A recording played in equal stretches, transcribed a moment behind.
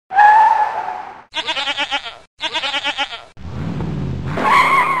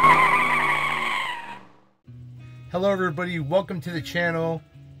Hello everybody, welcome to the channel.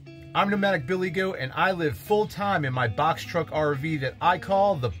 I'm Nomadic Billy Goat and I live full-time in my box truck RV that I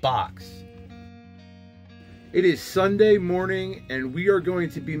call the Box. It is Sunday morning and we are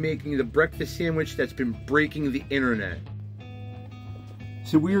going to be making the breakfast sandwich that's been breaking the internet.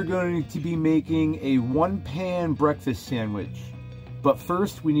 So we are going to be making a one-pan breakfast sandwich. But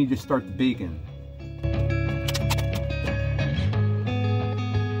first we need to start the bacon.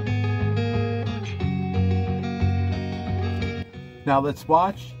 Now let's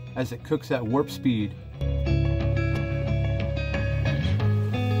watch as it cooks at warp speed.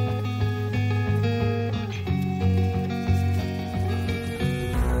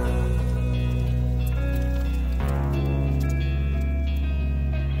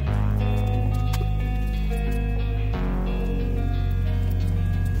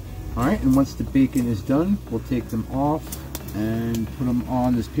 Alright, and once the bacon is done, we'll take them off and put them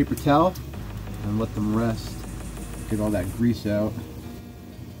on this paper towel and let them rest. Get all that grease out.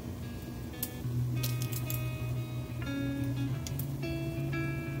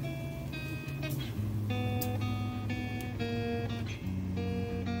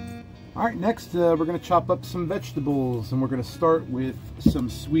 Alright, next we're going to chop up some vegetables, and we're going to start with some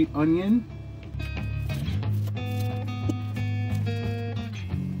sweet onion.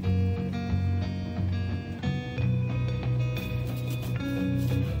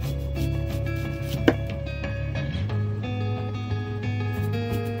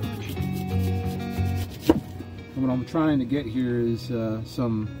 What I'm trying to get here is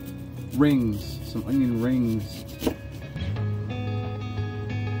some rings, some onion rings.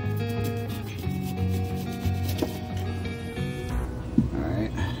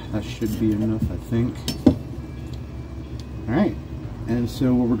 Alright, that should be enough, I think. Alright, and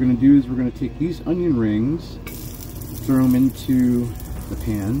so what we're going to do is we're going to take these onion rings, throw them into the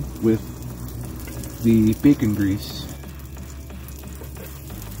pan with the bacon grease.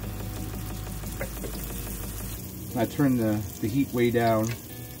 I turned the heat way down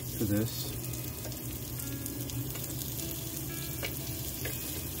for this.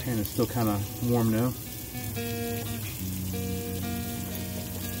 Pan is still kind of warm now.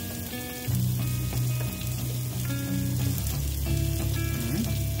 Alright.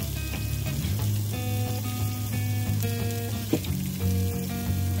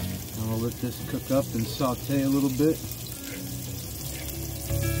 I'll let this cook up and saute a little bit.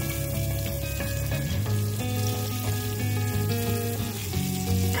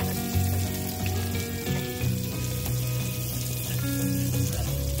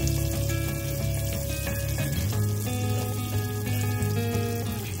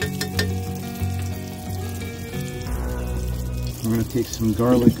 We're going to take some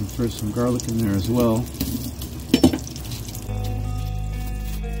garlic and throw some garlic in there as well.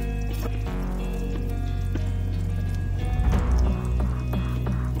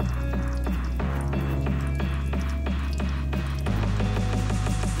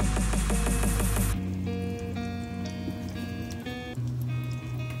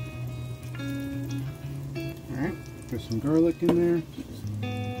 Alright, throw some garlic in there.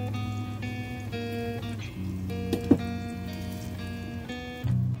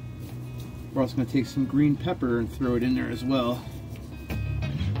 We're also going to take some green pepper and throw it in there as well.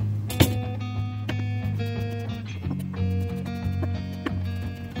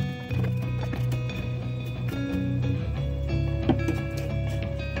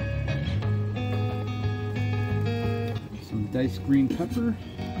 Some diced green pepper.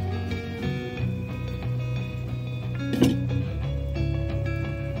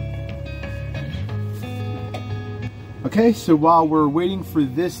 Okay, so while we're waiting for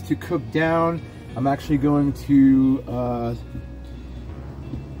this to cook down, I'm actually going to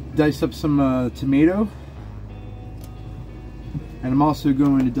dice up some tomato, and I'm also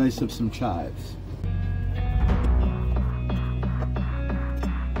going to dice up some chives.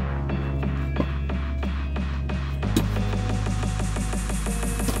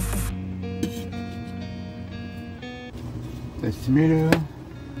 Diced tomato.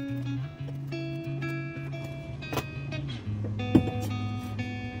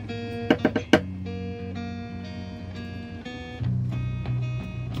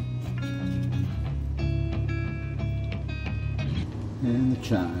 And the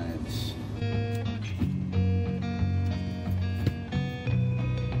chives.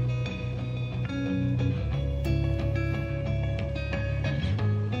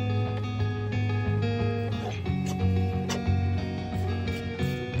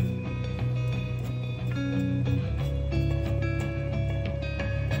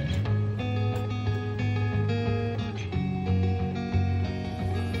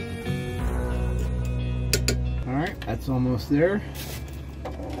 That's almost there.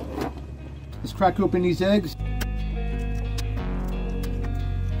 Let's crack open these eggs.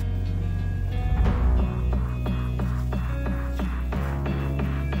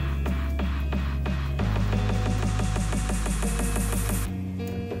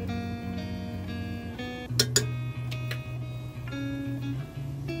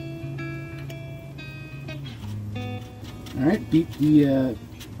 All right, beat the,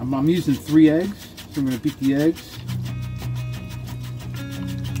 I'm using 3 eggs, so I'm going to beat the eggs.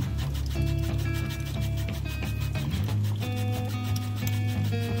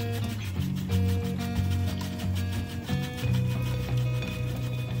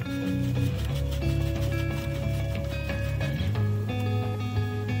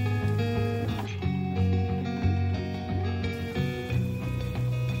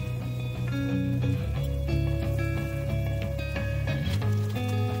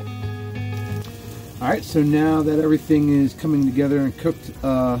 Alright, so now that everything is coming together and cooked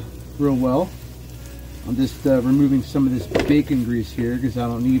real well, I'm just removing some of this bacon grease here because I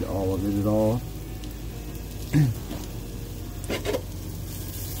don't need all of it at all.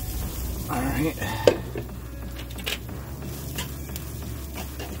 Alright.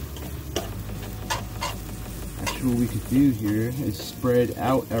 Actually, what we could do here is spread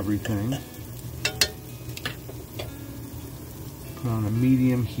out everything. Put on a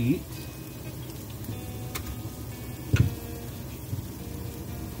medium heat.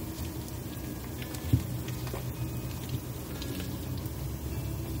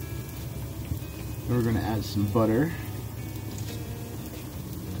 We're going to add some butter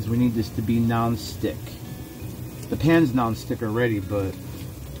because we need this to be non-stick. The pan's non-stick already, but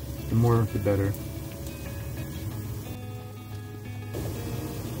the more the better.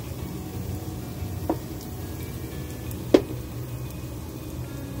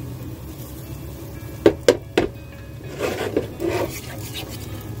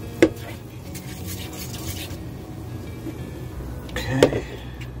 Okay.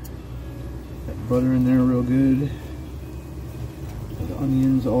 Butter in there real good. The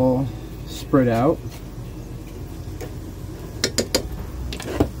onions all spread out.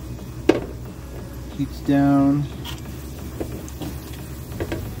 Heat's down.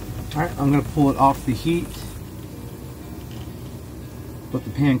 Alright, I'm going to pull it off the heat. Let the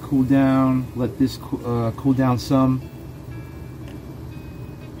pan cool down. Let this cool down some.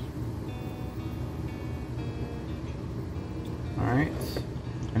 Alright.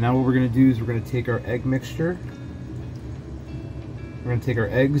 And now what we're going to do is we're going to take our egg mixture. We're going to take our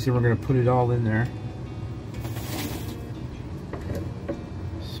eggs and we're going to put it all in there.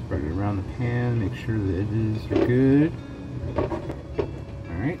 Spread it around the pan, make sure the edges are good.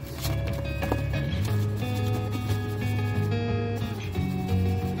 Alright.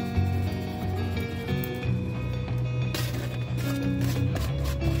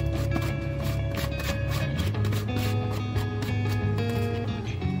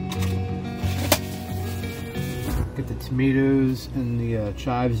 Get the tomatoes and the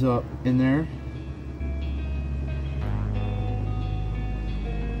chives up in there.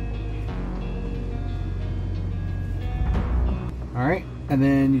 Alright, and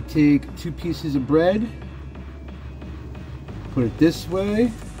then you take 2 pieces of bread, put it this way.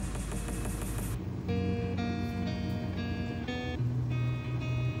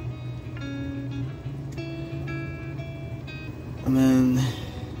 And then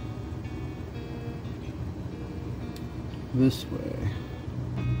this way.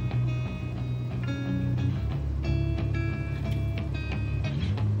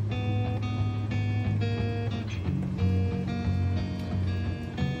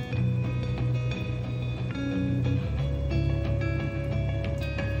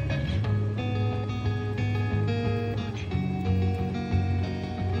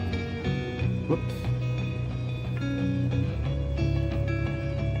 Whoops.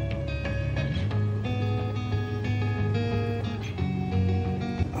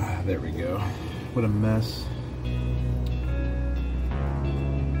 There we go. What a mess.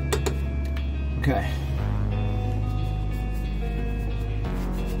 Okay.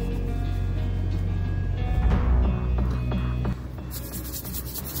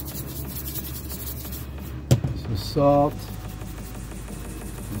 Some salt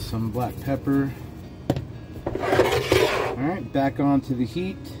and some black pepper. Alright, back onto the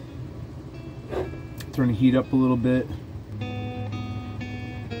heat. Turn the heat up a little bit.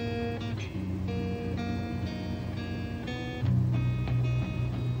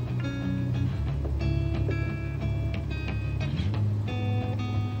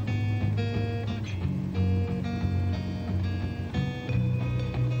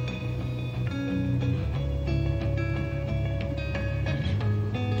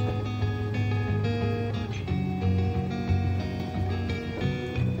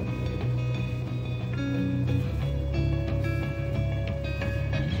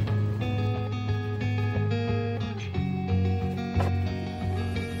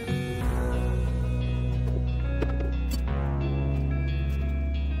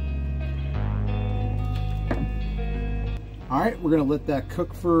 All right, we're gonna let that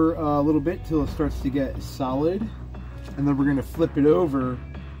cook for a little bit till it starts to get solid, and then we're gonna flip it over,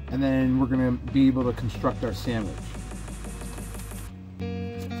 and then we're gonna be able to construct our sandwich.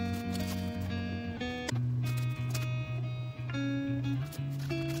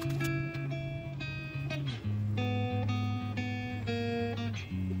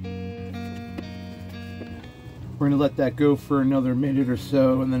 We're going to let that go for another minute or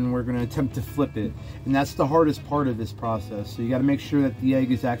so, and then we're going to attempt to flip it. And that's the hardest part of this process. So you got to make sure that the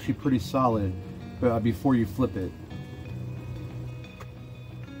egg is actually pretty solid before you flip it.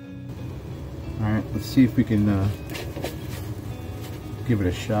 Alright, let's see if we can give it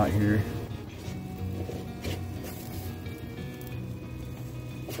a shot here.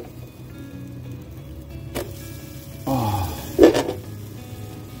 Oh.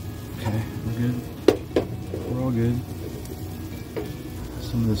 Okay, we're good. We're all good.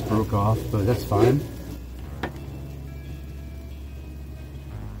 Some of this broke off, but that's fine.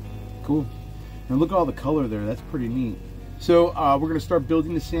 Cool. And look at all the color there. That's pretty neat. So we're going to start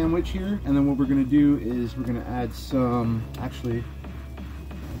building the sandwich here, and then what we're going to do is we're going to add some, actually,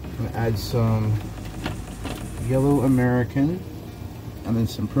 I'm going to add some yellow American, and then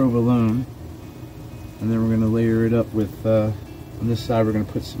some provolone, and then we're going to layer it up with, on this side we're going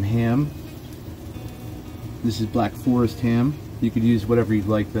to put some ham. This is Black Forest ham. You could use whatever you'd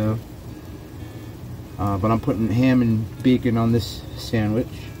like though. But I'm putting ham and bacon on this sandwich.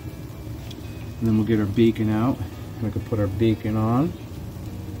 And then we'll get our bacon out. And we can put our bacon on.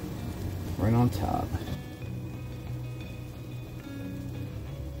 Right on top.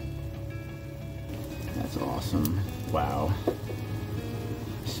 That's awesome. Wow.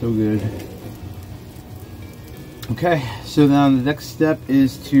 So good. Okay, so now the next step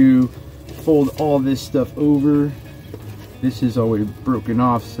is to fold all this stuff over. This is already broken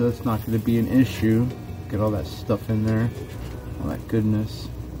off, so that's not going to be an issue. Get all that stuff in there, all that goodness.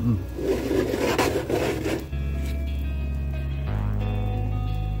 It's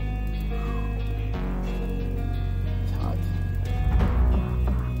hot.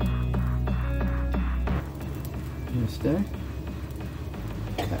 You gonna stay?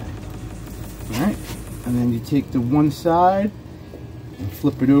 Okay. All right, and then you take the one side and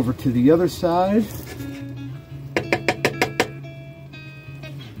flip it over to the other side.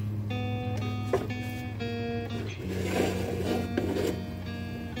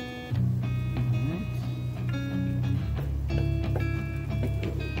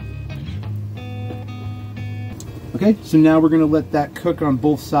 Okay, so now we're going to let that cook on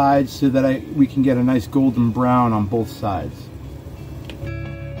both sides so that we can get a nice golden brown on both sides.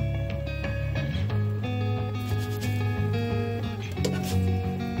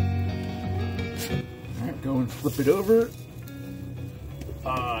 Alright, go and flip it over.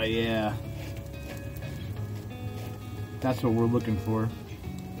 Oh yeah. That's what we're looking for.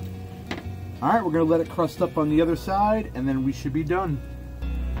 Alright, we're going to let it crust up on the other side, and then we should be done.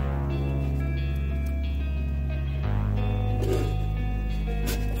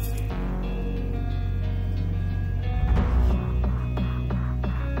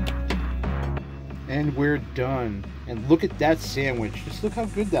 And we're done. And look at that sandwich. Just look how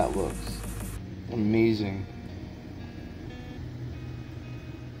good that looks. Amazing.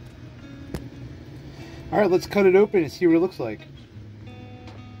 Alright, let's cut it open and see what it looks like.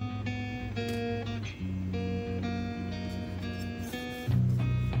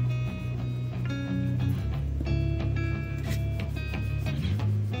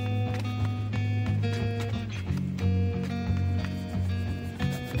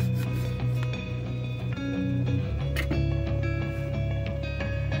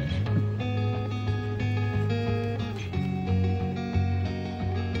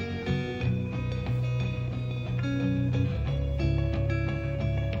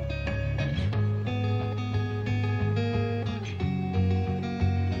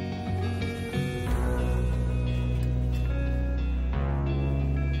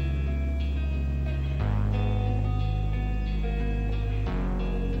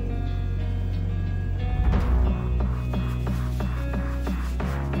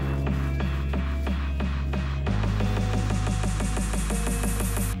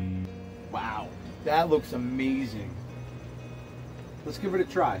 That looks amazing. Let's give it a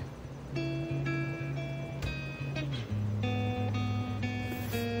try.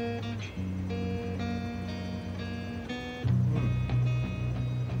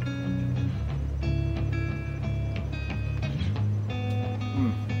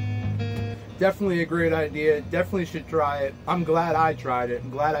 Definitely a great idea. Definitely should try it. I'm glad I tried it. I'm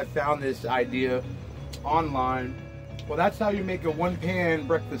glad I found this idea online. Well, that's how you make a one-pan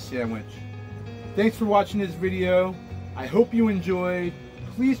breakfast sandwich. Thanks for watching this video. I hope you enjoyed.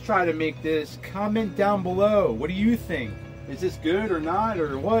 Please try to make this. Comment down below. What do you think? Is this good or not,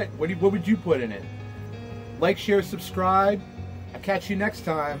 or what? What would you put in it? Like, share, subscribe. I'll catch you next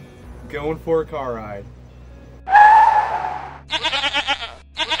time. Going for a car ride.